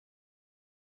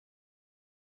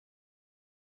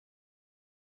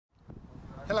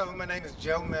Hello, my name is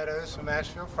Joe Meadows from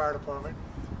Asheville Fire Department.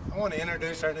 I want to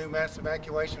introduce our new mass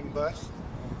evacuation bus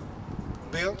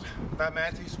built by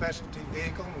Matthews Specialty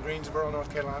Vehicle in Greensboro, North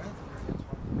Carolina.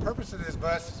 The purpose of this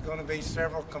bus is going to be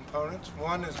several components.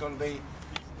 One is going to be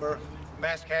for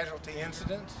mass casualty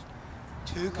incidents.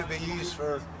 Two could be used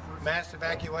for mass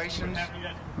evacuations,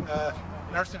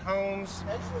 nursing homes,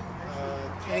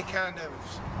 any kind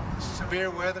of severe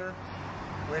weather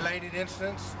related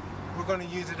incidents. We're going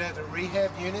to use it as a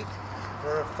rehab unit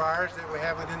for fires that we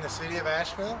have within the city of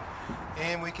Asheville,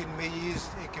 and it can be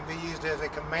used as a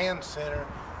command center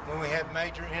when we have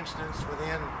major incidents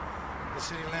within the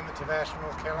city limits of Asheville,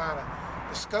 North Carolina.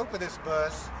 The scope of this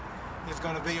bus is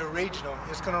going to be a regional.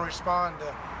 It's going to respond to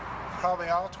probably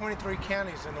all 23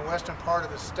 counties in the western part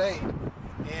of the state,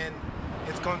 and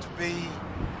it's going to be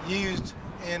used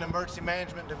in emergency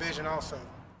management division also.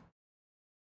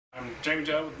 I'm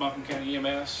Judd with Buncombe County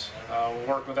EMS. We're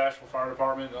working with Asheville Fire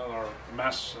Department on our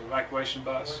mass evacuation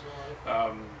bus.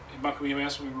 In Buncombe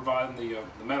EMS, we provide the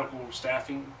medical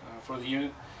staffing for the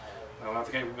unit. We'll have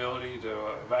the capability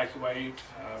to evacuate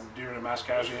during a mass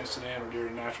casualty incident or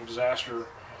during a natural disaster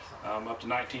up to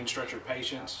 19 stretcher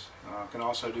patients. Can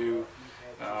also do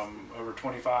over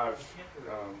 25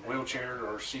 wheelchair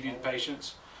or seated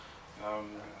patients.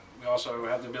 We also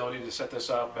have the ability to set this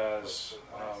up as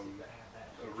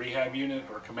a rehab unit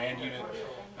or command unit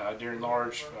during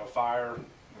large fire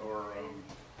or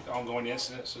ongoing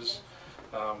incidences,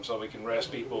 so we can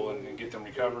rest people and get them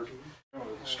recovered. We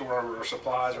store our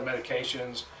supplies or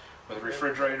medications with a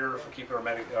refrigerator for keeping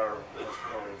our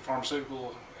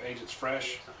pharmaceutical agents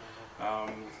fresh.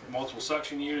 Multiple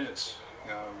suction units.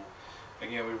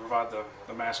 Again, we provide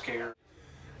the mass care.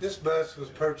 This bus was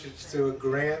purchased through a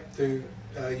grant through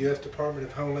U.S. Department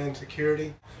of Homeland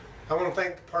Security. I want to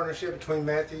thank the partnership between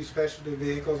Matthews Specialty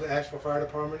Vehicles, Asheville Fire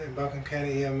Department, and Buncombe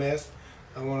County EMS.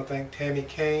 I want to thank Tammy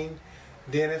Kane,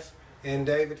 Dennis, and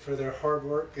David for their hard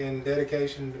work and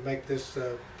dedication to make this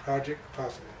project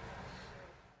possible.